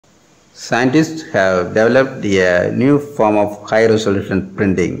Scientists have developed a new form of high-resolution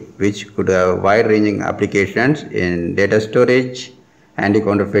printing, which could have wide-ranging applications in data storage,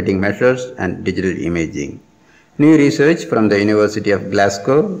 anti-counterfeiting measures, and digital imaging. New research from the University of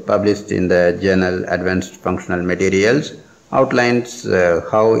Glasgow, published in the journal Advanced Functional Materials, outlines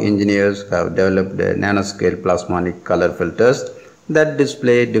how engineers have developed nanoscale plasmonic color filters that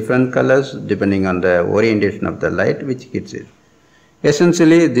display different colors depending on the orientation of the light which hits it.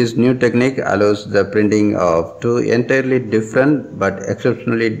 Essentially, this new technique allows the printing of two entirely different but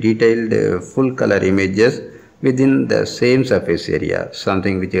exceptionally detailed full color images within the same surface area,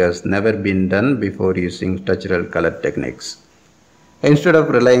 something which has never been done before using structural color techniques. Instead of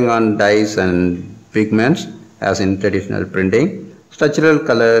relying on dyes and pigments as in traditional printing, structural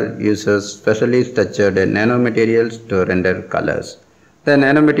color uses specially structured nanomaterials to render colors. The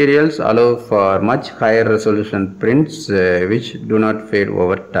nanomaterials allow for much higher resolution prints which do not fade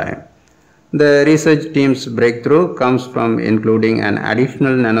over time. The research team's breakthrough comes from including an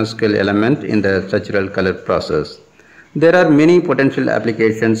additional nanoscale element in the structural color process. There are many potential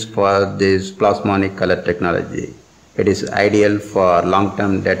applications for this plasmonic color technology. It is ideal for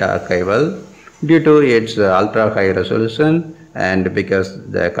long-term data archival due to its ultra-high resolution and because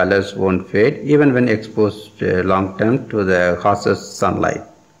the colors won't fade even when exposed long-term to the harshest sunlight.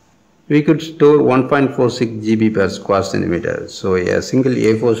 We could store 1.46 GB per square centimeter, so a single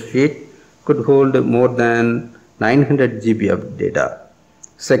A4 sheet could hold more than 900 GB of data.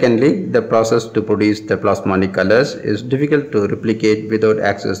 Secondly, the process to produce the plasmonic colors is difficult to replicate without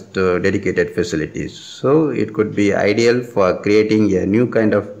access to dedicated facilities, so it could be ideal for creating a new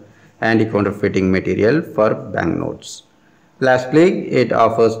kind of anti-counterfeiting material for banknotes. Lastly, it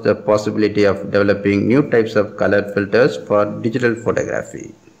offers the possibility of developing new types of color filters for digital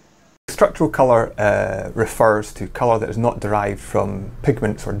photography. Structural colour refers to colour that is not derived from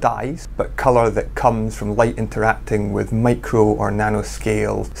pigments or dyes, but colour that comes from light interacting with micro or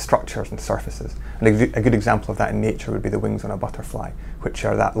nanoscale structures and surfaces. And a good example of that in nature would be the wings on a butterfly, which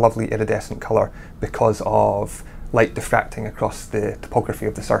are that lovely iridescent colour because of light diffracting across the topography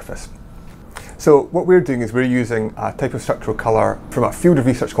of the surface. So what we're doing is we're using a type of structural colour from a field of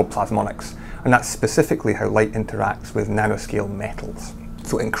research called plasmonics, and that's specifically how light interacts with nanoscale metals.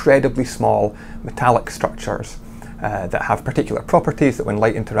 So incredibly small metallic structures that have particular properties that when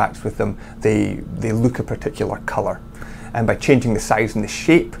light interacts with them, they look a particular colour. And by changing the size and the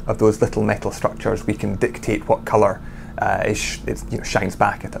shape of those little metal structures, we can dictate what colour shines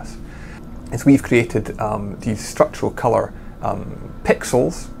back at us. And so we've created these structural colour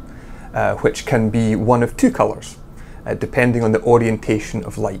pixels, which can be one of two colours, depending on the orientation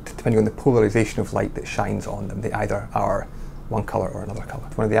of light, depending on the polarization of light that shines on them. They either are one colour or another colour.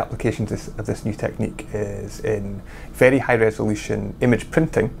 One of the applications of this new technique is in very high resolution image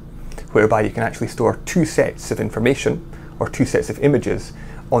printing, whereby you can actually store two sets of information or two sets of images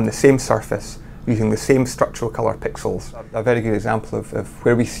on the same surface using the same structural colour pixels. A very good example of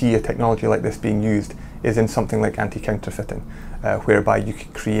where we see a technology like this being used is in something like anti-counterfeiting, whereby you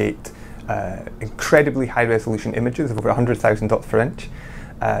can create incredibly high resolution images of over 100,000 dots per inch.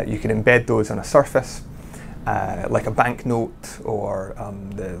 You can embed those on a surface, like a banknote or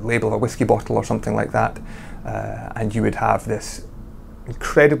the label of a whiskey bottle or something like that, and you would have this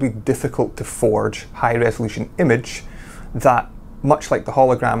incredibly difficult to forge high resolution image that, much like the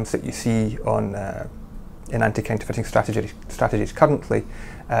holograms that you see on in anti-counterfeiting strategies currently,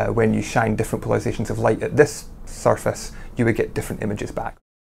 when you shine different polarizations of light at this surface, you would get different images back.